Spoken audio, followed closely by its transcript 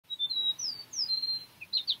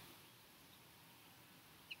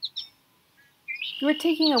You are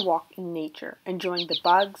taking a walk in nature, enjoying the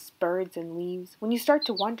bugs, birds, and leaves, when you start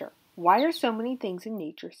to wonder, why are so many things in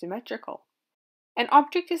nature symmetrical? An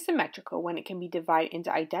object is symmetrical when it can be divided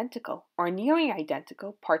into identical, or nearly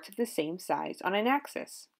identical, parts of the same size on an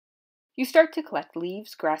axis. You start to collect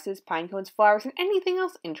leaves, grasses, pine cones, flowers, and anything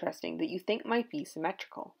else interesting that you think might be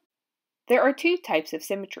symmetrical. There are two types of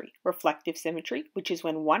symmetry: reflective symmetry, which is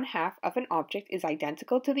when one half of an object is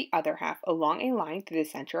identical to the other half along a line through the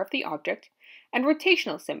center of the object, and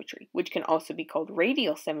rotational symmetry, which can also be called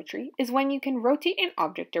radial symmetry, is when you can rotate an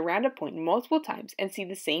object around a point multiple times and see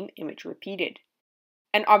the same image repeated.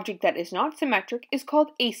 An object that is not symmetric is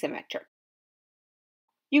called asymmetric.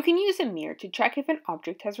 You can use a mirror to check if an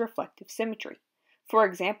object has reflective symmetry. For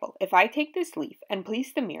example, if I take this leaf and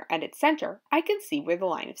place the mirror at its center, I can see where the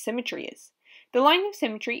line of symmetry is. The line of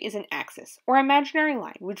symmetry is an axis, or imaginary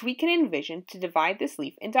line, which we can envision to divide this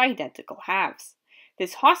leaf into identical halves.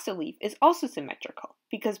 This hosta leaf is also symmetrical,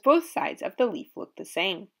 because both sides of the leaf look the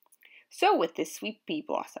same. So with this sweet pea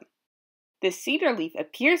blossom. This cedar leaf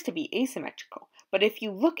appears to be asymmetrical, but if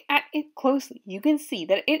you look at it closely, you can see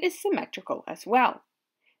that it is symmetrical as well.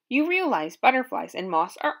 You realize butterflies and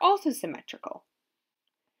moths are also symmetrical.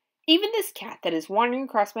 Even this cat that is wandering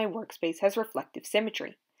across my workspace has reflective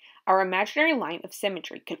symmetry. Our imaginary line of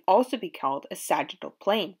symmetry can also be called a sagittal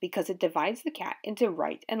plane because it divides the cat into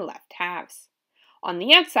right and left halves. On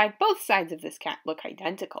the outside, both sides of this cat look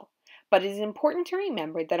identical, but it is important to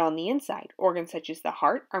remember that on the inside, organs such as the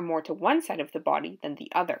heart are more to one side of the body than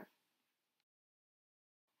the other.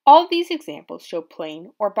 All these examples show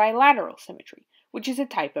plane or bilateral symmetry, which is a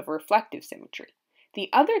type of reflective symmetry. The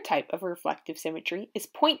other type of reflective symmetry is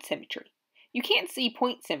point symmetry. You can't see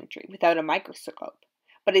point symmetry without a microscope,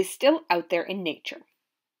 but is still out there in nature.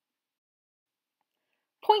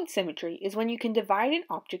 Point symmetry is when you can divide an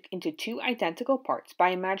object into two identical parts by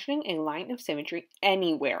imagining a line of symmetry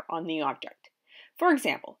anywhere on the object. For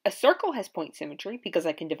example, a circle has point symmetry because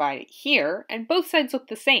I can divide it here and both sides look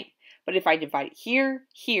the same, but if I divide it here,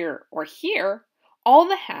 here, or here, all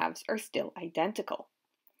the halves are still identical.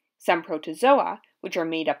 Some protozoa, which are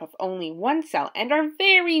made up of only one cell and are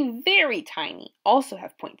very, very tiny, also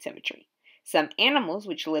have point symmetry. Some animals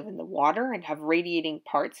which live in the water and have radiating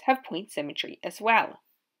parts have point symmetry as well.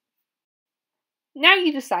 Now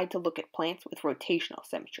you decide to look at plants with rotational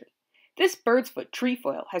symmetry. This bird's foot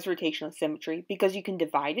trefoil has rotational symmetry because you can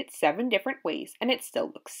divide it 7 different ways and it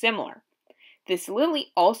still looks similar. This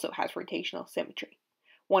lily also has rotational symmetry.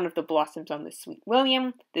 One of the blossoms on this sweet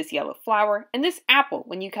william, this yellow flower, and this apple,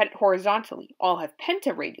 when you cut it horizontally, all have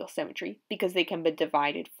pentaradial symmetry because they can be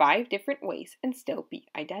divided 5 different ways and still be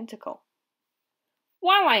identical.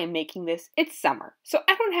 While I am making this, it's summer, so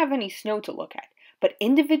I don't have any snow to look at, but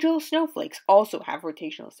individual snowflakes also have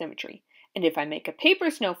rotational symmetry, and if I make a paper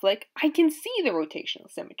snowflake, I can see the rotational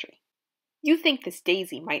symmetry. You think this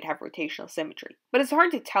daisy might have rotational symmetry, but it's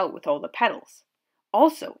hard to tell with all the petals.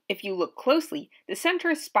 Also, if you look closely, the center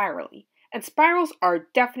is spirally, and spirals are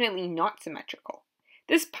definitely not symmetrical.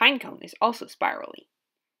 This pine cone is also spirally.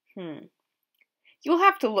 You'll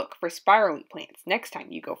have to look for spirally plants next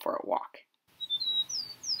time you go for a walk.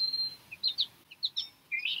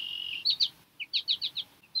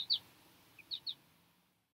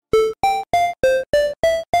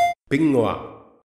 Pinnguaq.